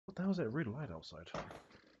What the hell is that red light outside?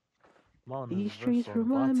 These streets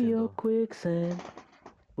remind me of quicksand.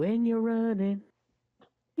 When you're running,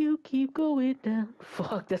 you keep going down.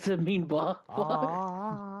 Fuck, that's a mean bar.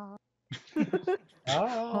 Ah.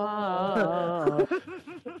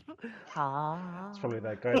 It's probably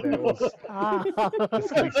that guy that was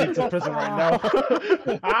just getting sent to prison right now.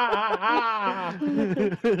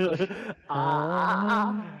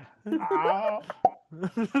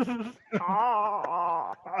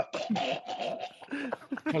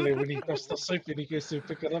 Probably when he does the soup and he goes to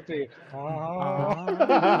pick it up there.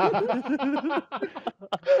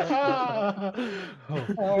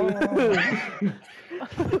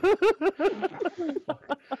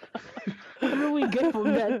 How do we get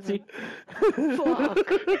from that to fuck?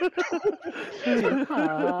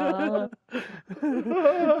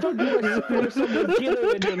 There's someone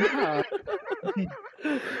killer in them,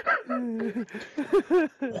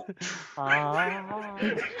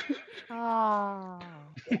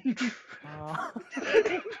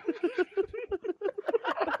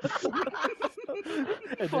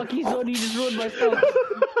 Fuck, he's on, he just ruined my stuff.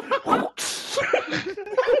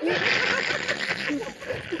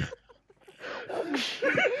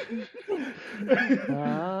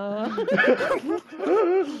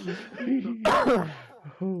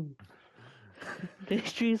 The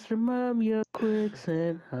streets remind me of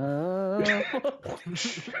quicksand.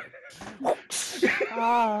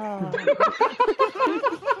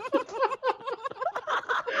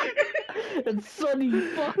 And Sonny,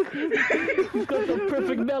 fuck! He's got the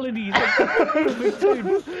perfect melodies, the perfect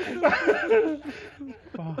tune.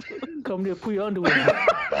 Come here, put your underwear.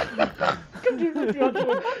 Come here, put your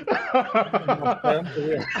underwear.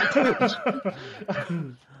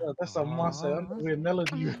 That's a master underwear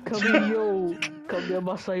melody. Come here, yo. Come here,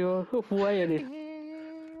 Masayo. Who are you?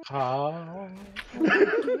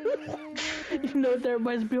 You know what that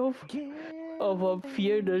reminds me of? Of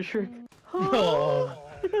Fear the Shrek. Oh,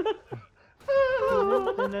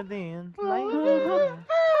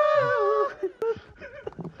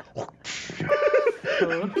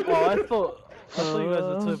 I thought you guys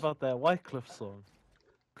were talking about that Wycliffe song.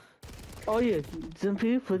 Oh yeah, some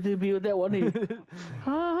people to be with that one here.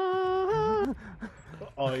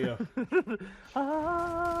 Oh yeah.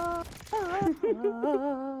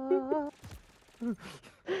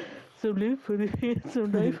 Some live for the head,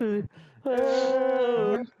 some die for the.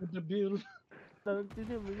 The bill.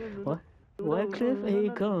 What? Wycliffe,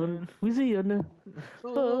 Akon, Wizzy on the.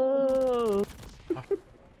 Oh.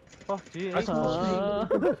 Fuck you,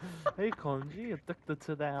 Akon, you addicted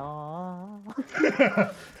to that.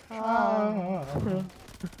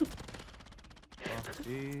 Fuck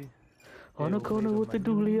you. On a corner with the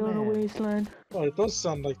dually on the waistline. Oh, it does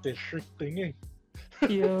sound like the Shrek thing, eh?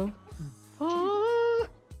 Yeah.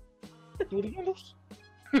 Do it again, Luz.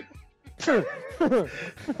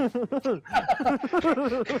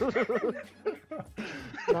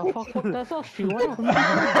 Now fuck, that's off you, what?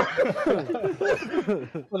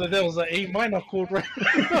 Well, that was an A minor chord, right?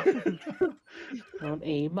 On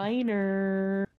A minor.